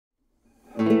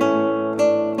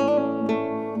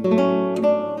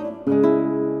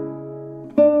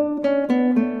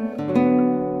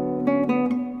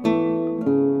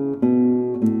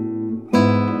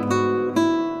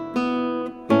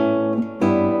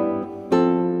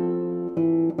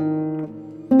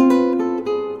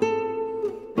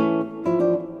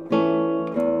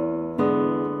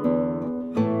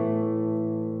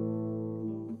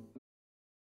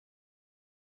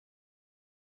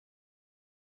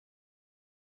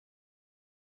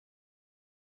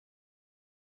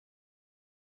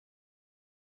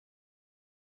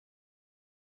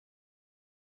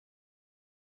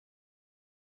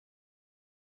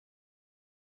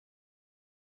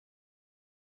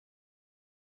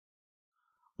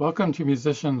Welcome to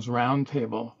Musicians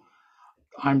Roundtable.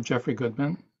 I'm Jeffrey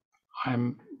Goodman.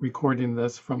 I'm recording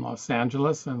this from Los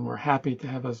Angeles, and we're happy to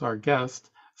have as our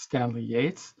guest Stanley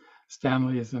Yates.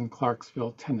 Stanley is in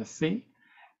Clarksville, Tennessee,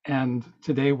 and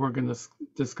today we're going to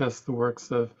discuss the works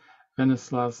of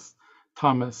Venislas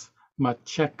Thomas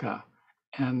Matiegka.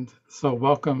 And so,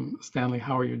 welcome, Stanley.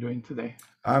 How are you doing today?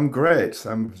 I'm great.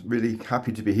 I'm really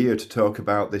happy to be here to talk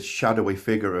about this shadowy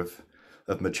figure of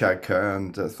Matiegka,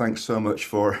 and thanks so much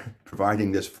for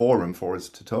providing this forum for us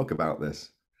to talk about this.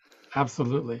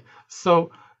 Absolutely.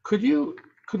 So, could you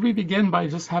could we begin by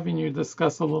just having you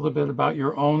discuss a little bit about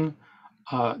your own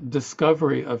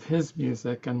discovery of his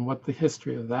music and what the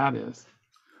history of that is?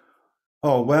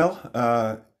 Oh, well,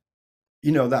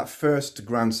 that first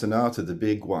Grand Sonata, the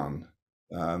big one,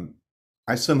 um,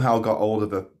 I somehow got hold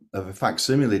of a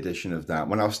facsimile edition of that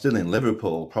when I was still in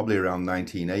Liverpool, probably around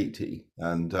 1980.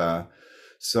 And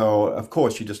so, of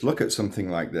course, you just look at something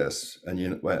like this, and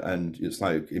it's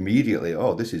like immediately,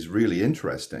 oh, this is really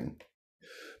interesting.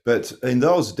 But in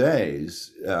those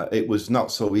days, it was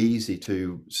not so easy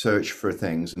to search for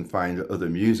things and find other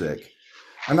music.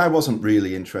 And I wasn't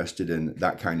really interested in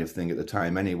that kind of thing at the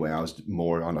time anyway. I was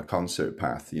more on a concert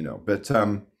path. But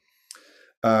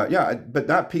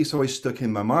that piece always stuck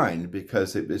in my mind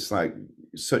because it was like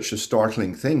such a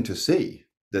startling thing to see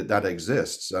that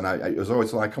exists. And I was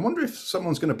always like, I wonder if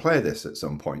someone's going to play this at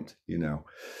some point.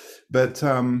 But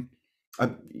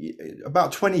I,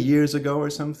 about 20 years ago or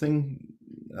something,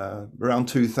 around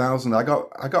 2000, I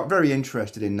got very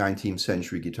interested in 19th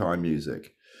century guitar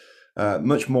music,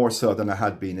 much more so than I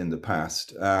had been in the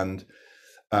past, um,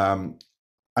 and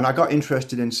I got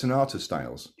interested in sonata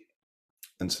styles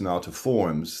and sonata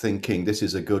forms, thinking this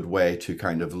is a good way to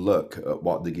kind of look at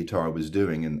what the guitar was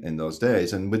doing in those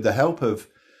days. And with the help of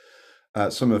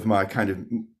some of my kind of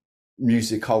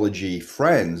musicology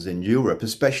friends in Europe,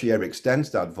 especially Eric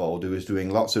Stenstadvold, who was doing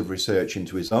lots of research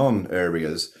into his own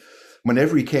areas.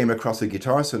 Whenever he came across a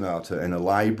guitar sonata in a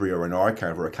library or an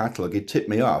archive or a catalog, he'd tip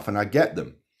me off and I'd get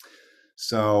them.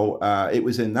 So it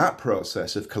was in that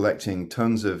process of collecting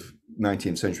tons of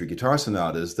 19th century guitar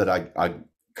sonatas that I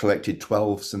collected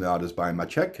 12 sonatas by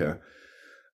Matiegka,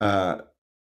 uh,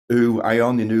 who I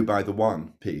only knew by the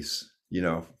one piece,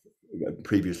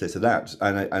 previously to that.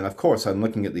 And of course, I'm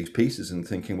looking at these pieces and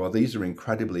thinking, well, these are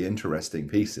incredibly interesting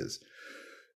pieces,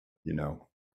 you know.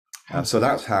 So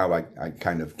that's Absolutely. how I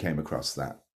kind of came across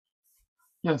that.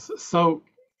 Yes. So,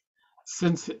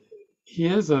 since he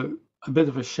is a bit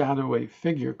of a shadowy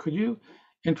figure, could you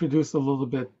introduce a little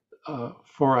bit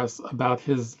for us about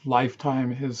his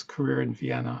lifetime, his career in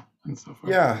Vienna, and so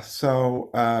forth? Yeah, so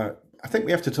I think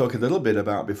we have to talk a little bit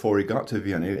about before he got to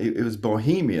Vienna. It was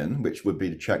Bohemian, which would be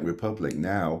the Czech Republic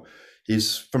now.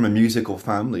 He's from a musical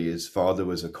family. His father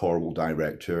was a choral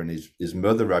director, and his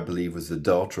mother, I believe, was the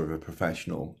daughter of a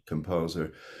professional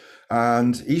composer.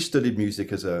 And he studied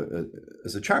music as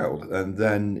a child, and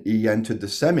then he entered the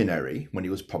seminary when he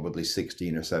was probably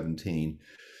 16 or 17.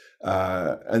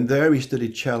 And there he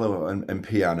studied cello and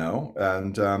piano,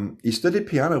 and he studied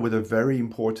piano with a very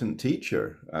important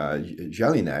teacher,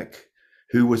 Jelinek,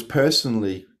 who was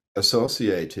personally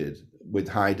associated with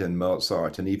Haydn,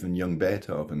 Mozart, and even young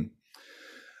Beethoven.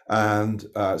 And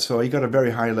so he got a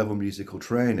very high level musical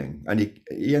training, and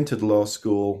he entered law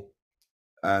school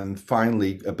and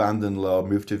finally abandoned law,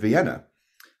 moved to Vienna,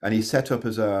 and he set up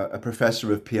as a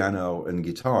professor of piano and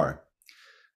guitar.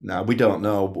 Now, we don't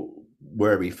know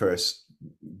where he first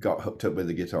got hooked up with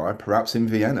the guitar, perhaps in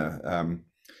Vienna,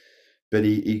 but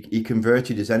he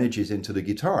converted his energies into the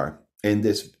guitar in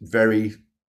this very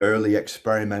early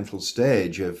experimental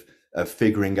stage of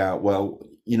figuring out, well,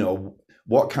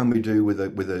 what can we do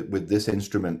with this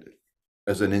instrument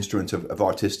as an instrument of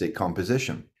artistic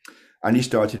composition? And he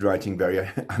started writing very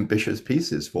ambitious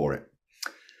pieces for it.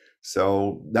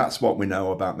 So that's what we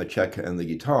know about Matiegka and the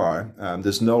guitar.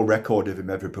 There's no record of him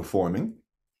ever performing.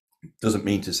 Doesn't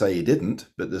mean to say he didn't,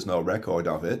 but there's no record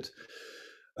of it.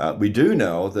 We do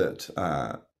know that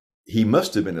he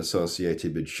must have been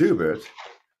associated with Schubert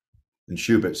and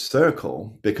Schubert's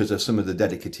circle because of some of the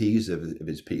dedicatees of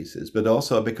his pieces, but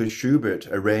also because Schubert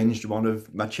arranged one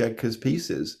of Matiegka's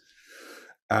pieces,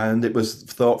 and it was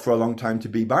thought for a long time to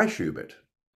be by Schubert,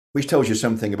 which tells you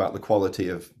something about the quality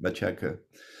of Matiegka.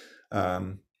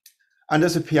 Um, and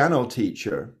as a piano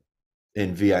teacher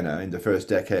in Vienna in the first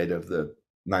decade of the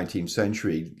 19th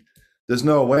century, there's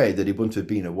no way that he wouldn't have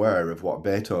been aware of what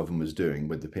Beethoven was doing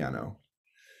with the piano.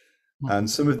 And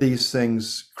some of these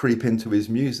things creep into his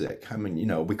music. I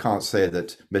mean, we can't say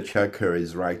that Matiegka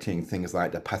is writing things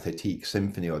like the Pathétique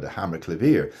Symphony or the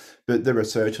Hammerklavier, but there are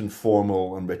certain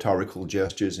formal and rhetorical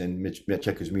gestures in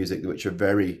Matiegka's music which are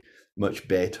very much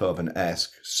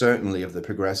Beethoven-esque, certainly of the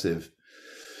progressive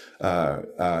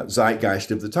zeitgeist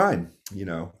of the time,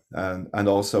 and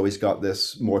also he's got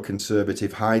this more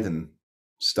conservative Haydn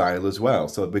style as well.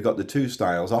 So we've got the two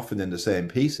styles often in the same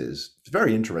pieces. It's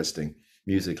very interesting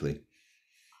musically.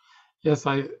 Yes,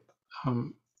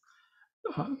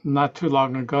 not too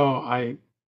long ago, I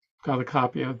got a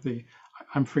copy of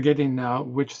I'm forgetting now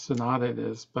which sonata it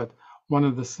is, but one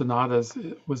of the sonatas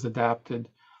was adapted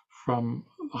from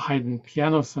the Haydn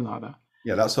piano sonata.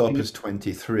 Yeah, that's Opus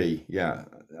 23. Yeah,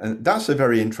 and that's a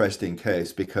very interesting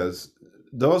case because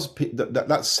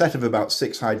that set of about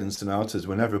 6 Haydn sonatas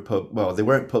were never they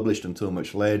weren't published until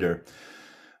much later.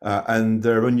 And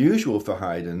they're unusual for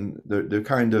Haydn. They're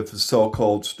kind of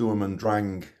so-called Sturm und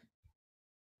Drang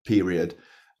period,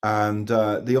 and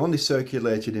they only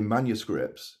circulated in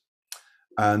manuscripts.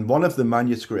 And one of the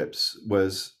manuscripts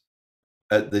was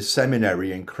at the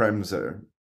seminary in Kremser,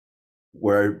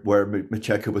 where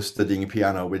Matiegka was studying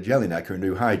piano with Jelinek, who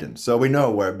knew Haydn. So we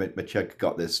know where Matiegka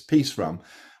got this piece from.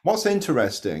 What's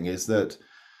interesting is that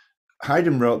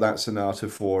Haydn wrote that sonata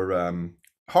for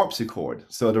harpsichord,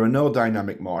 so there are no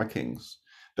dynamic markings,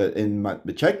 but in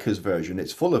Matiegka's version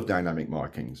it's full of dynamic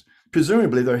markings.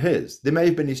 Presumably they're his. They may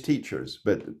have been his teachers,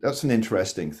 but that's an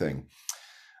interesting thing.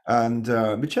 And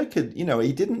Matiegka,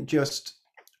 he didn't just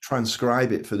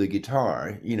transcribe it for the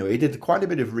guitar. He did quite a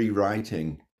bit of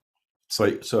rewriting so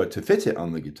to fit it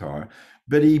on the guitar,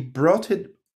 but he brought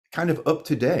it kind of up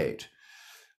to date.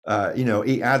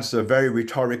 He adds a very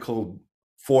rhetorical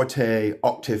forte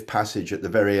octave passage at the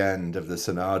very end of the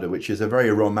sonata, which is a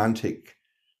very romantic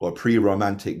or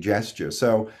pre-romantic gesture.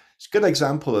 So it's a good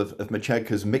example of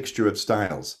Matiegka's mixture of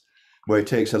styles, where he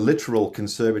takes a literal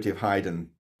conservative Haydn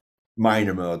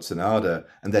minor mode sonata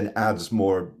and then adds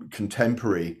more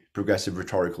contemporary progressive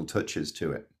rhetorical touches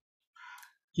to it.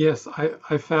 Yes,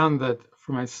 I found that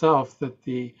for myself that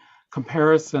the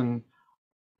comparison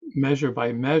measure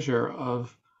by measure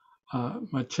of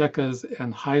Matiegka's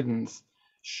and Haydn's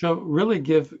really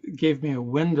gave me a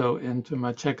window into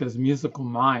Matiegka's musical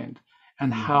mind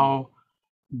and how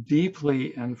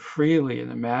deeply and freely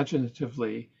and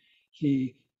imaginatively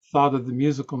he thought of the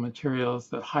musical materials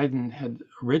that Haydn had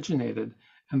originated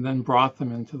and then brought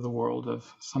them into the world of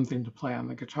something to play on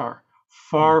the guitar,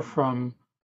 far from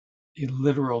a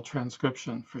literal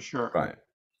transcription, for sure. Right.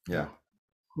 Yeah.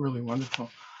 Really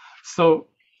wonderful. So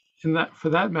for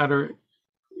that matter,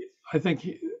 I think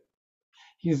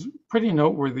he's pretty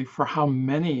noteworthy for how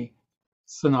many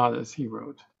sonatas he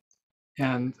wrote,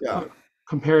 and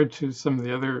compared to some of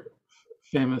the other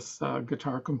famous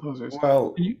guitar composers.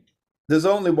 Well, there's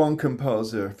only one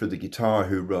composer for the guitar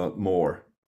who wrote more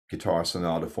guitar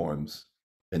sonata forms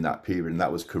in that period, and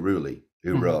that was Carulli,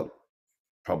 who wrote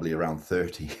probably around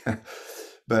 30.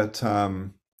 But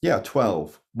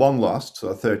 12. One lost,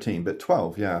 so 13, but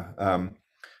 12,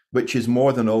 which is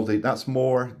more than all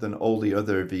the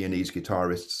other Viennese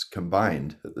guitarists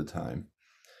combined at the time.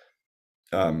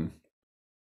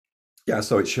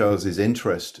 So it shows his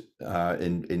interest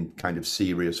in kind of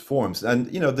serious forms. And,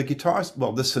 the guitars,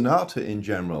 the sonata in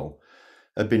general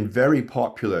have been very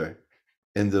popular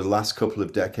in the last couple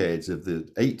of decades of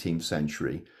the 18th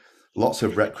century. Lots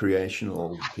of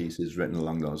recreational pieces written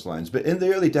along those lines. But in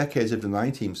the early decades of the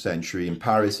 19th century, in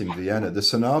Paris and Vienna, the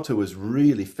sonata was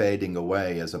really fading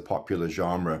away as a popular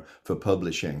genre for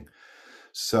publishing.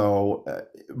 So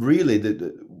really,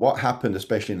 what happened,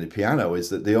 especially in the piano, is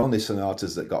that the only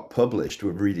sonatas that got published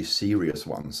were really serious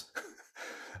ones.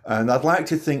 And I'd like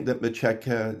to think that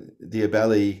Matiegka,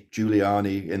 Diabelli,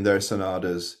 Giuliani, in their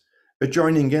sonatas, are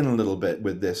joining in a little bit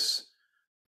with this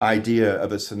idea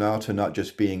of a sonata not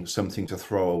just being something to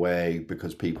throw away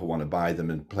because people want to buy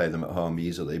them and play them at home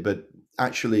easily, but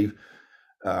actually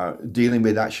dealing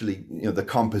with the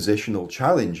compositional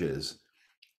challenges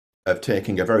of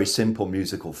taking a very simple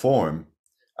musical form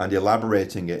and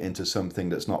elaborating it into something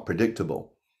that's not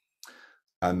predictable.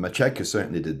 And Matiegka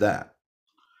certainly did that.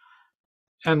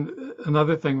 And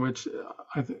another thing which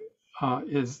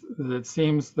is that it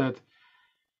seems that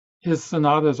his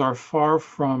sonatas are far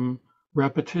from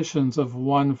repetitions of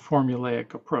one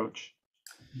formulaic approach,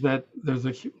 that there's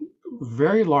a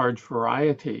very large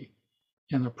variety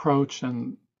in approach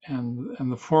and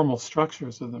the formal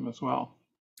structures of them as well.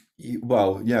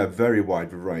 Well, yeah, very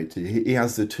wide variety. He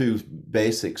has the two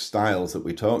basic styles that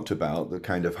we talked about, the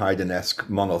kind of Haydn-esque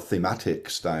monothematic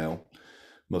style,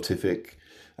 motivic,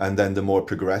 and then the more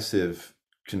progressive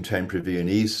contemporary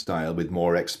Viennese style with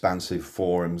more expansive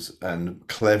forms and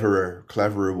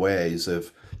cleverer ways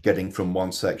of getting from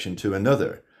one section to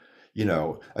another. You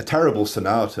know, a terrible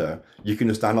sonata, you can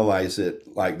just analyze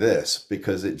it like this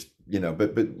because it's, you know,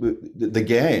 but the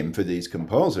game for these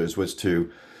composers was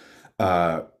to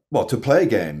to play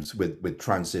games with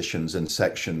transitions and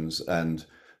sections and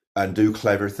do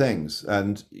clever things.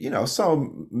 And, you know,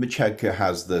 so Matiegka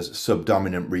has the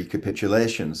subdominant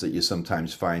recapitulations that you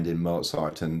sometimes find in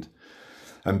Mozart and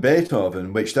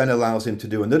Beethoven, which then allows him to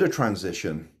do another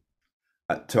transition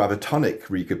to have a tonic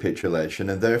recapitulation,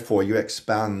 and therefore you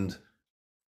expand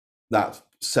that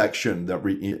section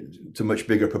to much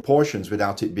bigger proportions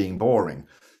without it being boring.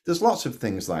 There's lots of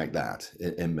things like that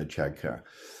in Matiegka.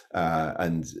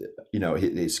 And you know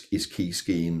his key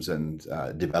schemes and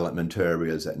development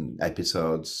areas and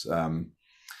episodes,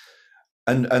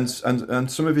 and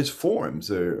some of his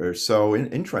forms are so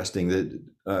interesting. That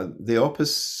the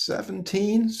Opus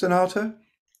 17 sonata,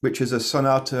 which is a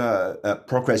sonata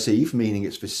progressive, meaning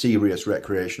it's for serious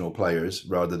recreational players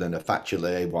rather than a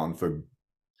facile one for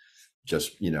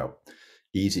just, you know,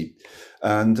 easy.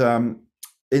 And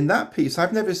in that piece,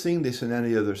 I've never seen this in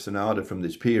any other sonata from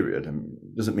this period, and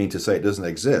doesn't mean to say it doesn't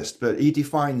exist, but he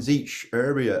defines each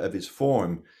area of his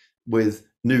form with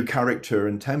new character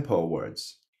and tempo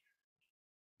words.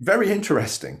 Very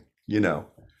interesting, you know.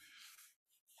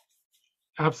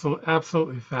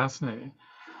 Absolutely fascinating.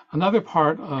 Another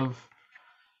part of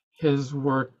his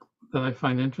work that I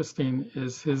find interesting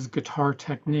is his guitar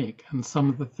technique and some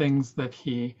of the things that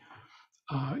he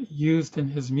used in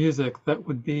his music that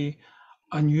would be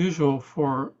unusual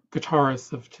for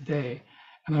guitarists of today.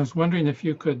 And I was wondering if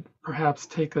you could perhaps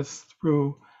take us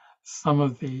through some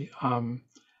of the,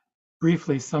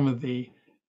 briefly, some of the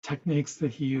techniques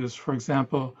that he used, for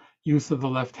example, use of the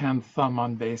left-hand thumb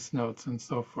on bass notes and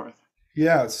so forth.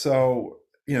 Yeah, so,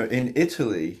 you know, in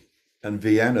Italy and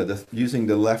Vienna, using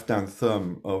the left-hand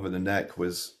thumb over the neck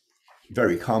was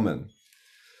very common.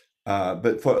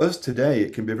 But for us today,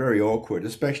 it can be very awkward,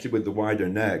 especially with the wider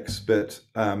necks. But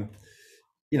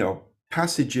you know,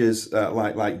 passages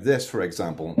like this, for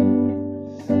example,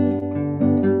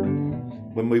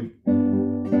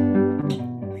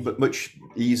 but much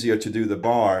easier to do the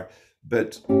bar,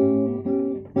 but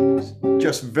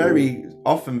just very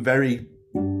often very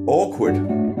awkward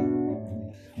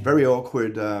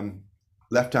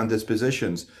left-hand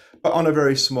dispositions, but on a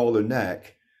very smaller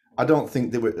neck. I don't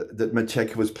think that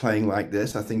Matiegka was playing like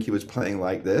this. I think he was playing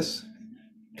like this,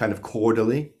 kind of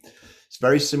chordally. It's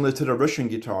very similar to the Russian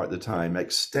guitar at the time,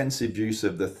 extensive use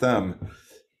of the thumb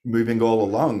moving all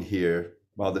along here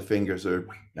while the fingers are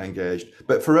engaged.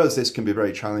 But for us, this can be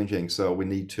very challenging, so we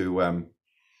need to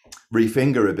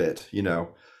refinger a bit, you know.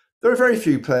 There are very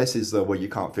few places, though, where you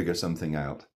can't figure something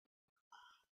out.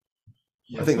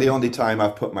 Yes, I think the only time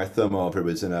I've put my thumb over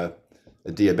was in a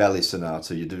Diabelli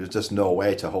sonata. There's just no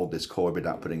way to hold this chord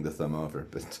without putting the thumb over,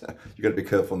 but you've got to be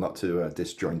careful not to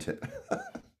disjoint it.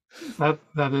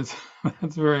 That's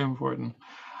very important.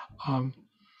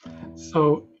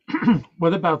 So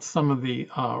what about some of the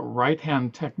right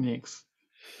hand techniques?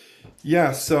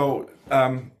 Yeah, so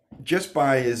just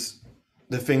by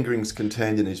the fingerings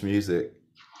contained in his music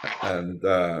and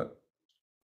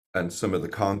some of the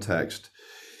context,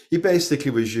 he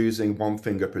basically was using one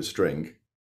finger per string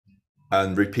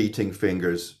and repeating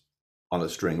fingers on a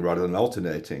string rather than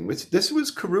alternating. This was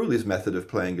Carulli's method of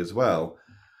playing as well,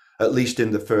 at least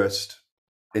in the first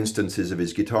instances of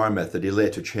his guitar method. He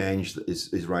later changed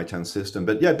his right-hand system.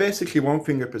 But yeah, basically one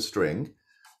finger per string.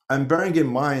 And bearing in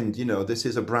mind, you know, this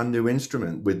is a brand new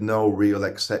instrument with no real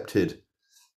accepted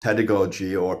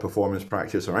pedagogy or performance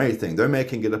practice or anything. They're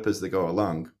making it up as they go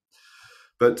along.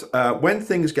 But when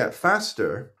things get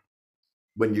faster,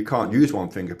 when you can't use one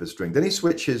finger per string, then he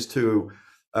switches to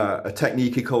a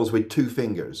technique he calls with two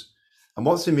fingers. And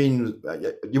what's it mean?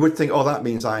 You would think, oh, that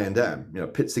means I and M, you know,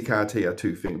 pizzicati are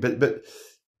two fingers, but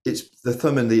it's the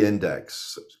thumb and the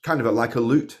index, kind of like a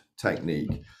lute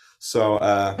technique. So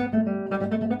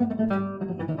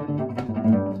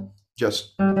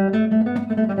just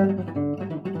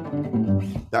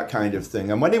that kind of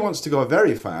thing. And when he wants to go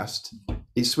very fast,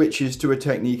 he switches to a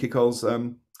technique he calls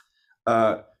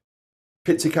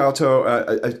pizzicato,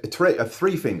 a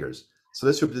three fingers. So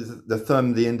this would be the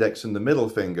thumb, the index, and the middle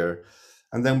finger.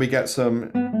 And then we get some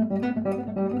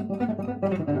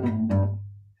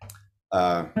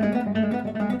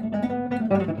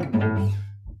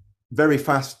very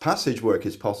fast passage work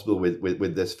is possible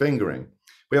with this fingering.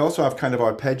 We also have kind of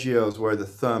arpeggios where the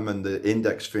thumb and the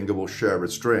index finger will share a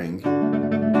string.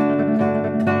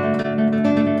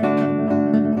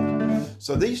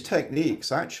 So these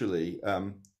techniques actually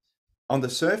on the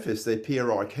surface, they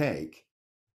appear archaic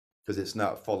because it's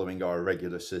not following our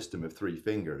regular system of 3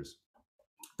 fingers.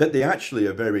 But they actually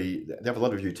are they have a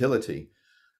lot of utility.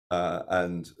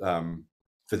 And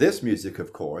for this music,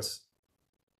 of course,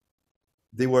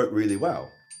 they work really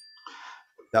well.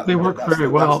 They work very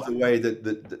well. That's the way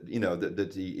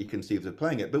that he conceived of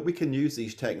playing it. But we can use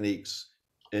these techniques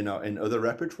in other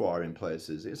repertoire in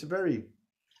places.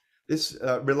 This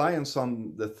reliance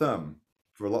on the thumb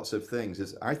for lots of things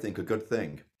is, I think, a good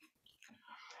thing.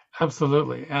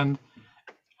 Absolutely. And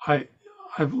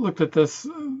I've looked at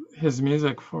his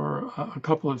music for a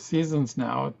couple of seasons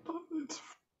now. It's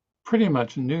pretty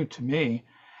much new to me.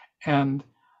 And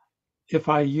if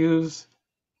I use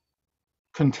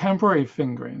contemporary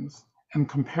fingerings and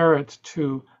compare it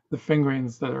to the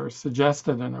fingerings that are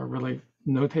suggested and are really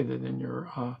notated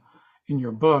in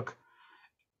your book,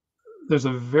 there's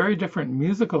a very different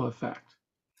musical effect.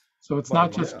 So it's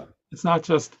not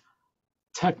just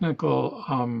technical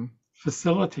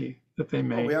facility that they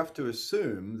make. Well, we have to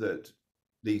assume that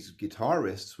these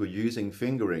guitarists were using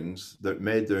fingerings that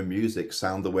made their music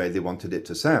sound the way they wanted it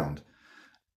to sound.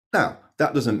 Now,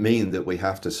 that doesn't mean that we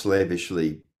have to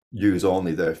slavishly use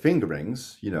only their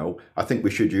fingerings. I think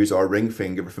we should use our ring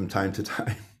finger from time to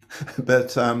time.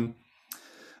 But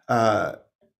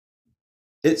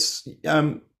it's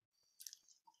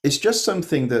just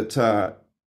something that,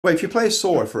 well, if you play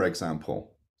Soar, for example,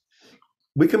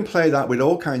 we can play that with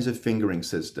all kinds of fingering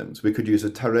systems. We could use a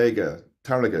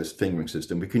Tarraga's fingering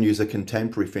system. We can use a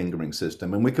contemporary fingering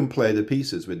system, and we can play the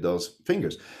pieces with those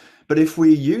fingers. But if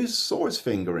we use Soar's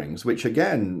fingerings, which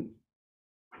again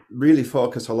really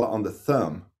focus a lot on the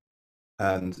thumb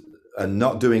and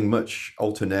not doing much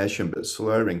alternation but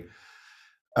slurring,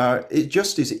 it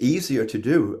just is easier to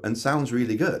do and sounds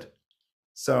really good.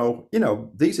 So,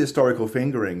 these historical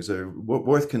fingerings are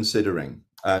worth considering.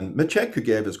 And Matiegka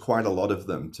gave us quite a lot of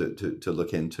them to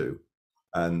look into.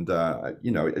 And,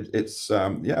 it's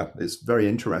very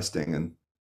interesting and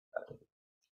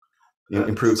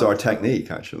improves our technique,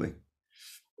 actually.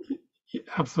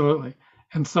 Absolutely.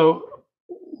 And so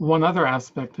one other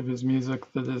aspect of his music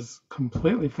that is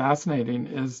completely fascinating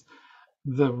is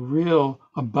the real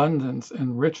abundance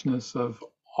and richness of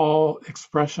all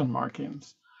expression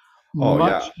markings.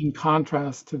 Much in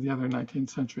contrast to the other 19th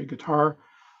century guitar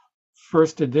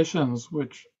first editions,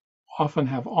 which often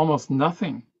have almost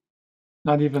nothing,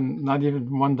 not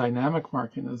even one dynamic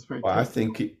marking is very well, I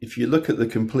think if you look at the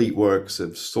complete works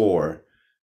of Soar,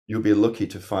 you'll be lucky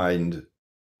to find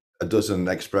a dozen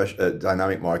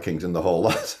dynamic markings in the whole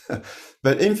lot.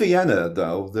 But in Vienna,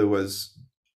 though, there was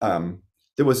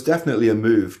definitely a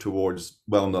move towards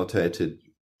well-notated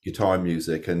guitar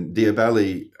music, and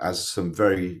Diabelli has some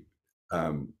very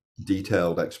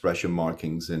detailed expression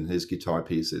markings in his guitar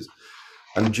pieces.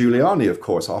 And Giuliani, of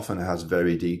course, often has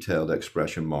very detailed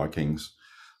expression markings.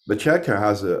 But Matiegka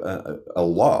has a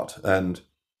lot. And,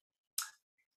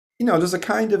 there's a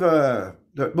kind of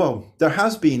there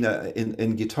has been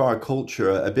in guitar culture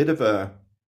a bit of a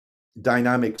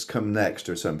dynamics come next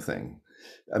or something.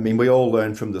 I mean, we all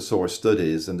learn from the Soar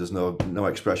studies, and there's no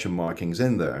expression markings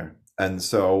in there. And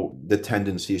so the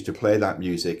tendency is to play that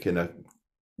music in a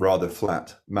rather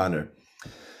flat manner.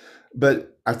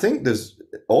 But I think there's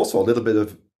also a little bit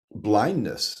of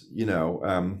blindness.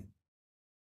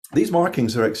 These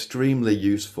markings are extremely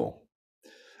useful,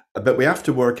 but we have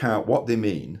to work out what they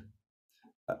mean,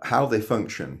 how they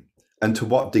function, and to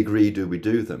what degree do we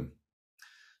do them.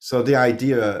 So the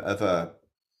idea of a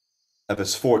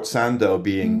sforzando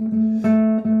being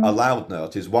a loud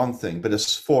note is one thing, but a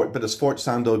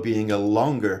sforzando being a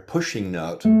longer pushing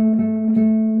note,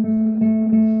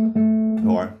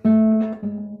 or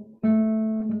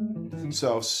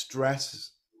so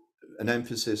stress and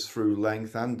emphasis through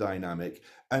length and dynamic,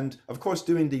 and of course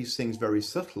doing these things very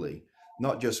subtly,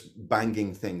 not just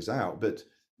banging things out, but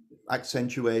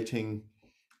accentuating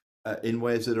in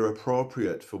ways that are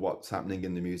appropriate for what's happening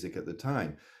in the music at the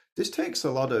time. This takes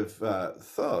a lot of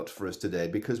thought for us today,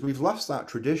 because we've lost that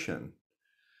tradition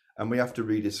and we have to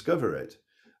rediscover it.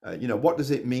 What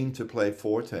does it mean to play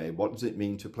forte? What does it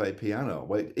mean to play piano?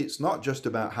 Well, it's not just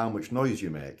about how much noise you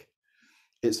make.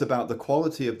 It's about the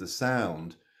quality of the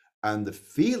sound and the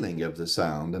feeling of the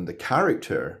sound and the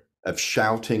character of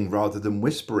shouting rather than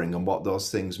whispering, and what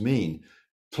those things mean.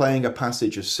 Playing a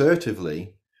passage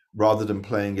assertively rather than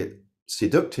playing it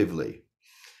seductively.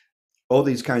 All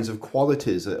these kinds of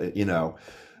qualities, so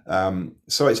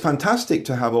it's fantastic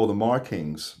to have all the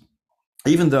markings,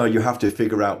 even though you have to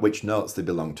figure out which notes they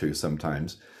belong to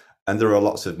sometimes. And there are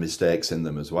lots of mistakes in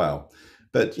them as well.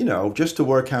 But, just to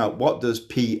work out, what does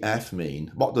PF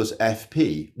mean? What does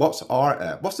FP? What's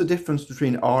RF? What's the difference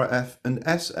between RF and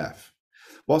SF?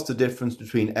 What's the difference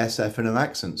between SF and an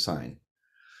accent sign?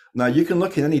 Now, you can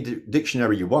look in any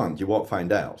dictionary you want, you won't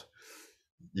find out.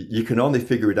 You can only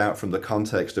figure it out from the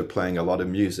context of playing a lot of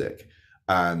music.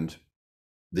 And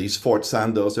these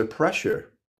forzandos are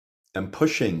pressure and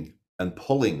pushing and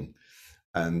pulling.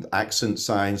 And accent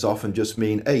signs often just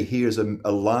mean, hey, here's a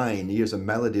line, here's a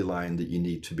melody line that you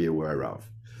need to be aware of.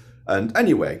 And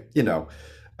anyway,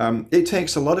 it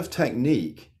takes a lot of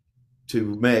technique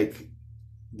to make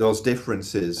those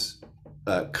differences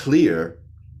clear,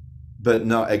 but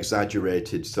not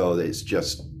exaggerated so that it's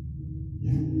just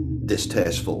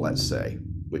distasteful, let's say,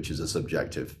 which is a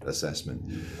subjective assessment.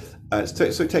 So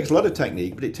it takes a lot of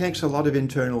technique, but it takes a lot of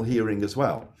internal hearing as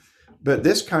well. But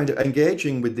this kind of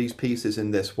engaging with these pieces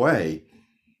in this way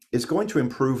is going to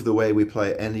improve the way we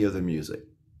play any other music,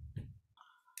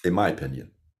 in my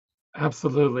opinion.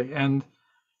 Absolutely. And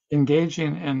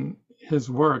engaging in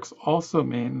his works also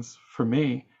means, for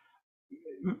me,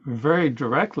 very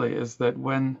directly, is that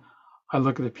when I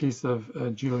look at a piece of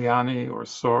Giuliani or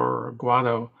Sor or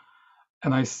Guado,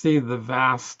 and I see the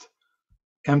vast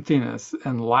emptiness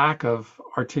and lack of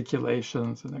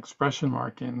articulations and expression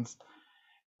markings,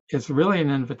 it's really an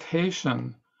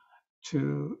invitation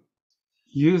to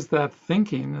use that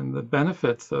thinking and the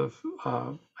benefits of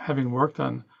having worked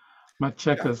on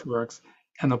Matiegka's works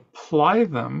and apply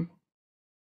them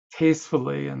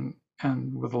tastefully and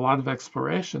with a lot of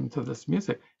exploration to this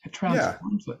music. It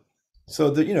transforms it. So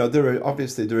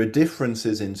there are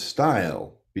differences in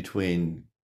style between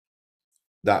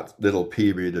that little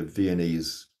period of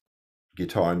Viennese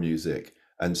guitar music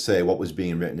and say what was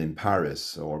being written in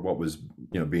Paris or what was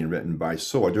being written by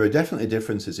Sor. There are definitely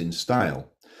differences in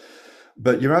style,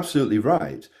 but you're absolutely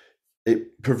right.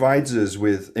 It provides us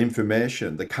with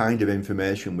information, the kind of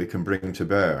information we can bring to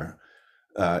bear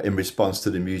in response to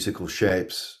the musical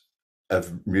shapes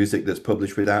of music that's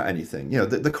published without anything.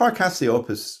 The Carcassi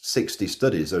Opus 60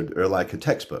 studies are like a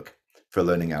textbook for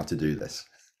learning how to do this,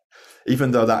 even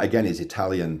though that again is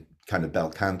Italian kind of bel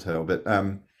canto. But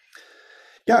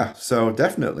so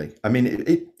definitely. I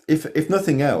mean, if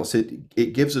nothing else,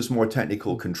 it gives us more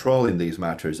technical control in these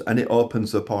matters, and it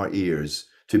opens up our ears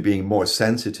to being more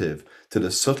sensitive to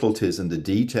the subtleties and the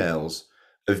details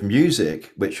of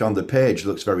music, which on the page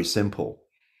looks very simple,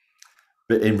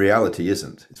 but in reality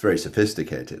isn't. It's very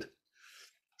sophisticated.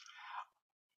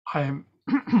 I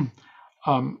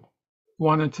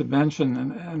wanted to mention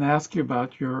and ask you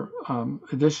about your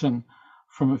edition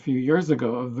from a few years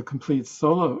ago of the complete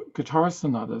solo guitar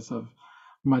sonatas of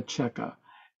Matiegka.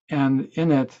 And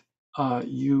in it,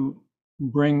 you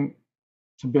bring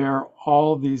to bear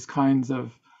all these kinds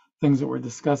of things that we're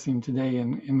discussing today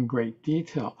in great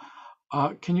detail.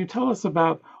 Can you tell us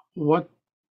about what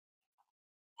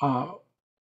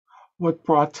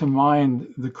brought to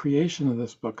mind the creation of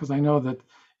this book? Because I know that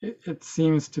it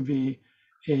seems to be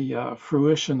a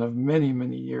fruition of many,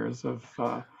 many years of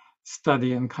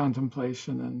study and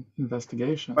contemplation and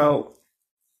investigation. Well,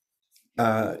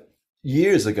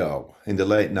 years ago in the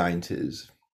late 90s,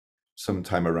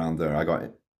 sometime around there,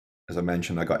 as I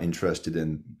mentioned, I got interested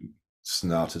in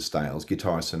sonata styles,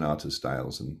 guitar sonata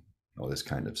styles, and all this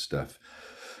kind of stuff,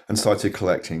 and started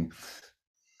collecting,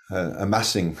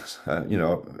 amassing,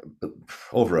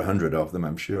 over 100 of them,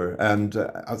 I'm sure. And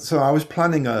so I was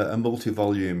planning a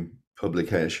multi-volume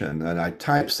publication, and I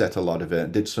typeset a lot of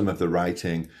it, did some of the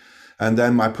writing, and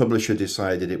then my publisher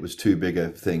decided it was too big a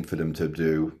thing for them to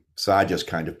do, so I just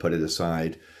kind of put it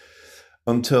aside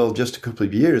until just a couple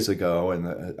of years ago, and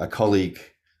a colleague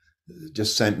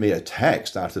just sent me a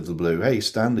text out of the blue. Hey,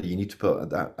 Stanley, you need to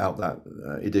put out that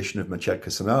edition of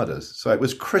Matiegka Sonatas. So it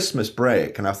was Christmas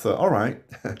break, and I thought, all right.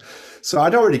 So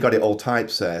I'd already got it all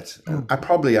typeset. I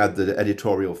probably had the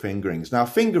editorial fingerings. Now,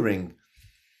 fingering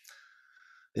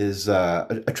is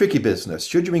a tricky business.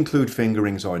 Should you include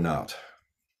fingerings or not?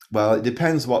 Well, it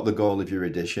depends what the goal of your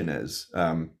edition is.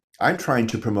 I'm trying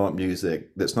to promote music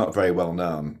that's not very well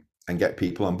known and get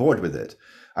people on board with it.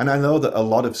 And I know that a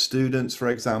lot of students, for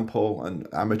example, and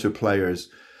amateur players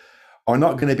are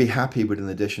not going to be happy with an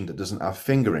edition that doesn't have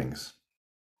fingerings.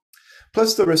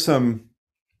 Plus, there are some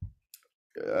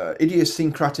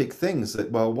idiosyncratic things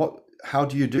that, how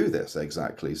do you do this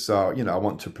exactly? So, I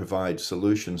want to provide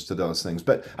solutions to those things.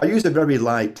 But I use a very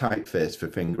light typeface for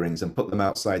fingerings and put them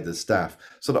outside the staff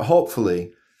so that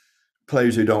hopefully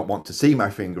players who don't want to see my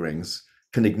fingerings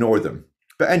can ignore them.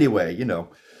 But anyway,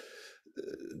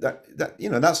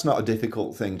 that's not a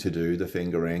difficult thing to do, the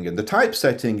fingering, and the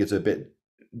typesetting is a bit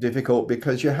difficult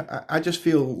because I just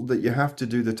feel that you have to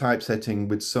do the typesetting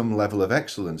with some level of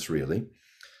excellence, really,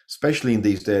 especially in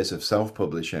these days of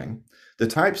self-publishing. The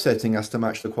typesetting has to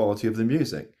match the quality of the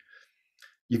music.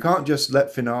 You can't just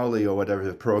let Finale or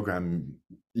whatever program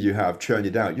you have churn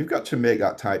it out. You've got to make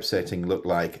that typesetting look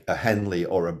like a Henley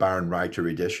or a Baron Reiter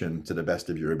edition to the best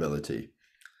of your ability.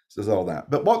 So there's all that.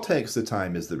 But what takes the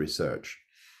time is the research,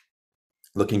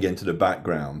 looking into the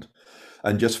background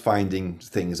and just finding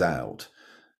things out.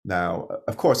 Now,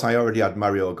 of course, I already had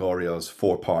Mario Gorio's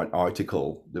 4-part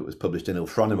article that was published in Il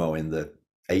Fronimo in the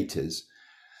 80s.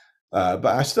 But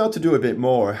I started to do a bit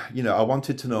more. I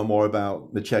wanted to know more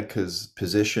about Matiegka's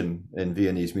position in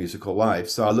Viennese musical life.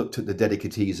 So I looked at the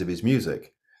dedicatees of his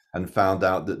music and found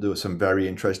out that there were some very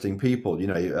interesting people.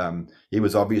 He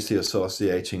was obviously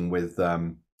associating with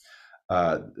the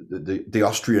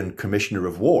Austrian Commissioner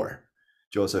of War,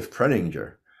 Joseph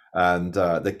Preminger, and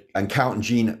Count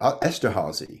Jean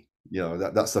Esterhazy.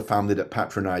 That's the family that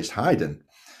patronized Haydn.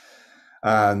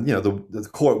 And the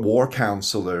court war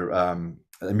counselor, a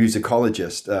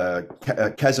musicologist,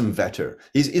 Kesenvetter.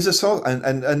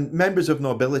 And members of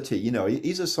nobility.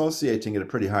 He's associating at a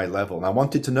pretty high level, and I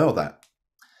wanted to know that.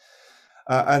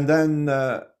 And then,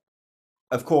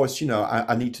 of course,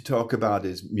 I need to talk about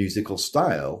his musical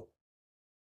style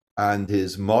and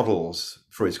his models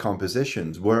for his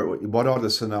compositions. What are the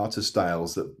sonata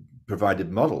styles that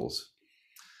provided models?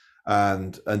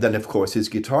 And then, of course, his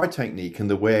guitar technique and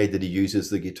the way that he uses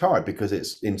the guitar, because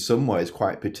it's in some ways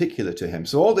quite particular to him.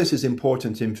 So all this is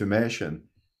important information.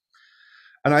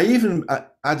 And I even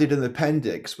added an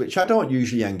appendix, which I don't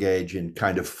usually engage in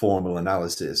kind of formal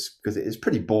analysis because it is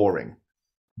pretty boring.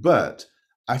 But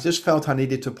I just felt I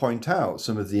needed to point out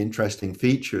some of the interesting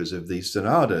features of these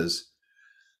sonatas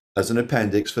as an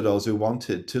appendix for those who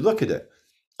wanted to look at it.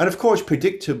 And of course,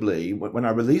 predictably, when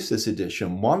I released this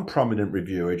edition, one prominent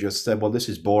reviewer just said, well, this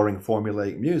is boring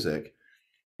formulaic music.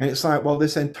 And it's like, well,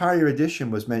 this entire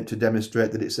edition was meant to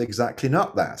demonstrate that it's exactly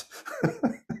not that.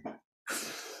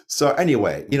 So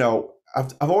anyway,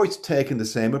 I've always taken the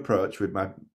same approach with my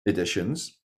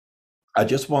editions. I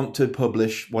just want to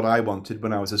publish what I wanted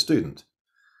when I was a student.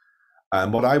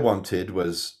 And what I wanted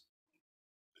was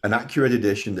an accurate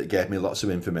edition that gave me lots of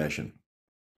information.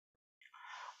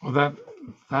 Well,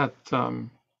 that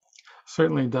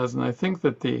certainly does, and I think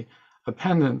that the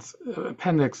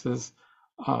appendixes,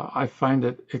 I find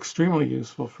it extremely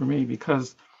useful for me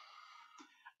because,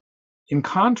 in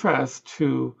contrast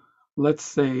to, let's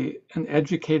say, an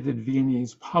educated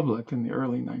Viennese public in the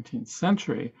early 19th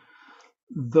century,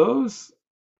 those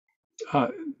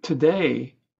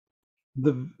today,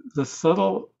 the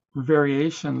subtle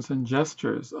variations and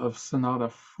gestures of sonata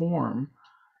form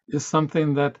is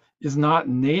something that is not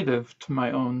native to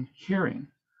my own hearing,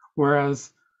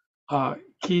 whereas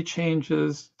key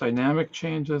changes, dynamic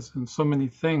changes, and so many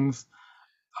things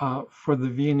for the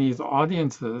Viennese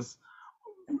audiences,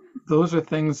 those are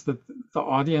things that the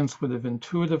audience would have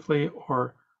intuitively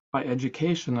or by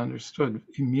education understood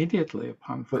immediately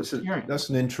upon first hearing. That's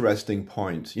an interesting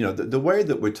point. The way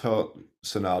that we're taught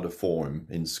sonata form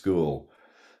in school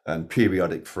and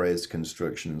periodic phrase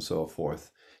construction and so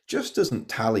forth just doesn't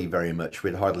tally very much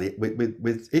with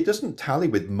it doesn't tally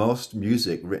with most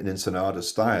music written in sonata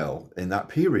style in that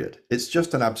period. It's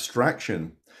just an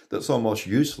abstraction that's almost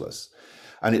useless.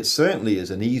 And it certainly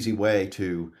is an easy way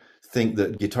to think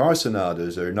that guitar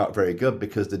sonatas are not very good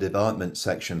because the development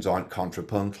sections aren't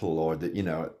contrapuntal, or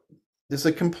that, there's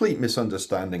a complete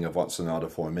misunderstanding of what sonata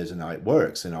form is and how it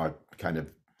works in our kind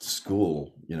of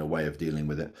school, way of dealing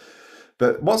with it.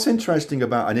 But what's interesting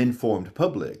about an informed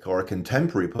public or a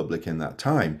contemporary public in that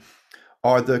time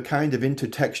are the kind of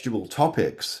intertextual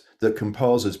topics that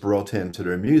composers brought into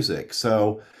their music.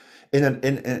 So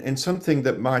in something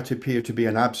that might appear to be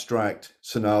an abstract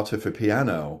sonata for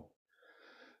piano,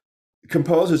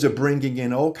 composers are bringing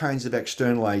in all kinds of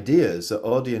external ideas that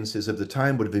audiences of the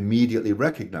time would have immediately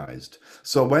recognized.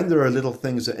 So when there are little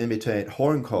things that imitate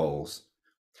horn calls,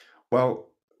 well,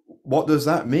 what does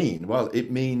that mean? Well,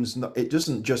 it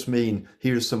doesn't just mean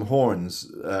here's some horns,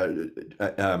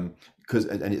 and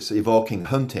it's evoking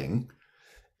hunting.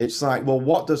 It's like, well,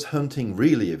 what does hunting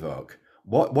really evoke?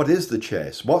 What is the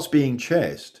chase? What's being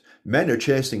chased? Men are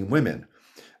chasing women,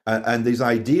 and these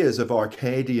ideas of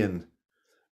Arcadian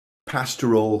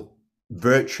pastoral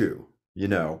virtue,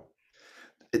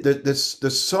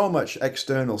 there's so much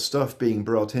external stuff being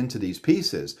brought into these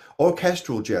pieces.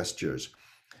 Orchestral gestures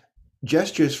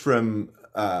from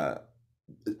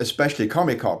especially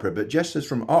comic opera, but gestures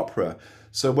from opera.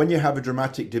 So when you have a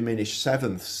dramatic diminished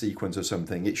seventh sequence or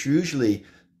something, it's usually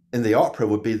in the opera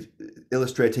would be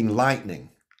illustrating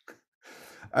lightning.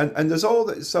 And there's all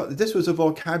that. So this was a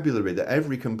vocabulary that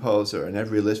every composer and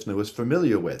every listener was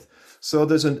familiar with. So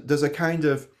there's a kind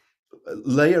of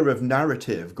layer of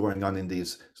narrative going on in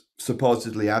these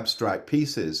supposedly abstract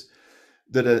pieces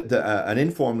that, an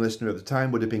informed listener of the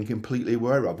time would have been completely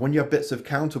aware of. When you have bits of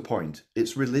counterpoint,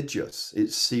 it's religious,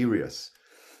 it's serious,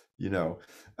 you know,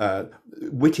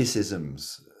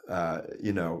 witticisms,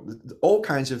 you know, all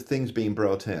kinds of things being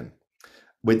brought in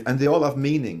and they all have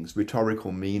meanings,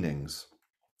 rhetorical meanings.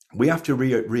 We have to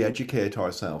re-educate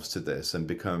ourselves to this and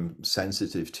become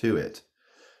sensitive to it.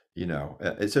 You know,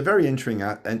 it's a very interesting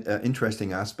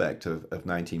aspect of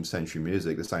 19th century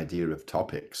music, this idea of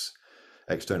topics,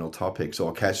 external topics,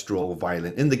 orchestral,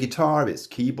 violin. In the guitar, it's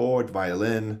keyboard,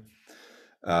 violin,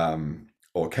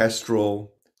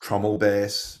 orchestral, trommel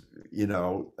bass, you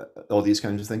know, all these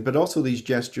kinds of things. But also these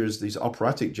gestures, these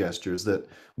operatic gestures that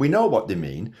we know what they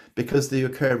mean because they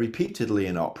occur repeatedly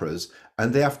in operas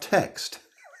and they have text.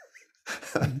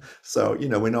 So, you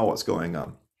know, we know what's going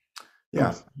on. Yeah.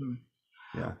 Absolutely.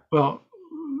 Yeah. Well,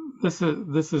 this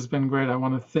has been great. I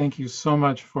want to thank you so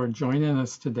much for joining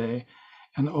us today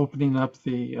and opening up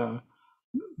the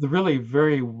really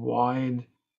very wide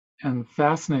and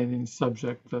fascinating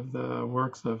subject of the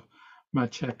works of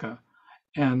Matiegka.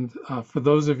 And for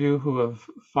those of you who have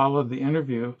followed the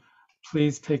interview,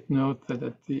 please take note that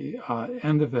at the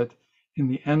end of it, in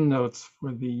the end notes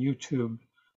for the YouTube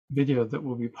video that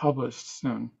will be published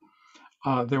soon,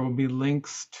 there will be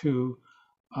links to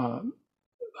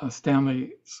Stanley's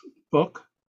book,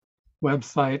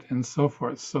 website, and so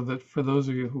forth, so that for those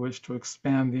of you who wish to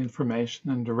expand the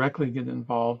information and directly get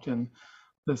involved in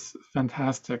this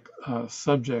fantastic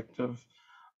subject of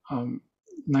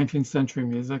 19th century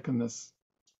music and this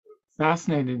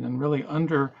fascinating and really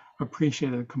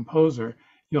underappreciated composer,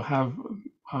 you'll have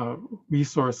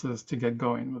resources to get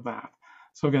going with that.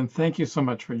 So again, thank you so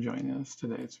much for joining us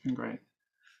today. It's been great.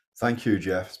 Thank you,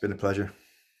 Jeff. It's been a pleasure.